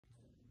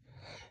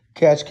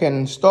Catch can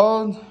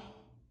installed.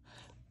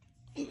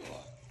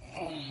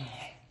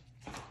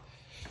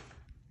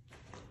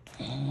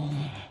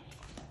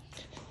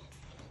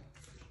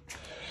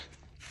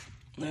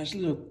 Nice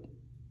little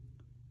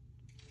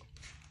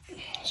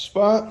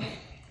spot.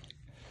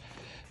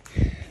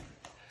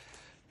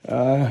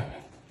 I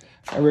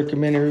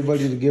recommend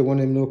everybody to get one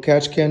of them little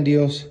catch can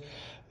deals.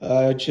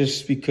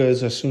 Just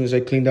because as soon as I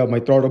cleaned out my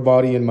throttle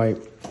body and my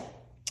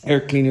air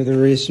cleaner,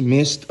 there is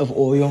mist of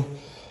oil.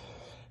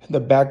 The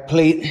back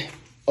plate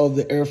of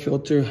the air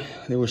filter,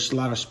 there was a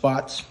lot of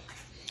spots.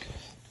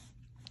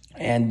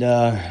 And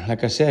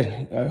like I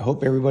said, I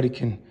hope everybody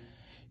can,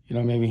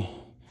 maybe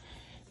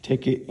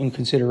take it in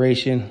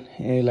consideration.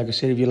 And like I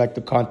said, if you like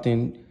the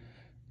content,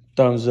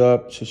 thumbs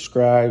up,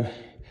 subscribe,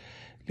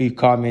 leave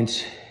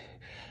comments.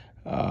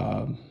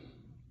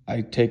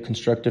 I take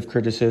constructive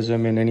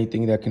criticism and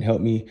anything that can help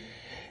me.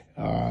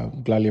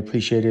 Gladly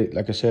appreciate it.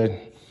 Like I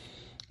said,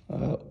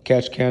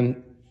 catch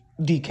can,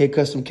 DK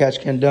custom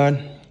catch can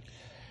done.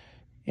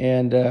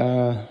 And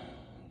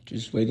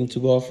just waiting to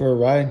go out for a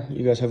ride.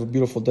 You guys have a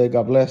beautiful day.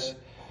 God bless.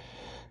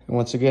 And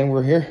once again,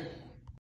 we're here.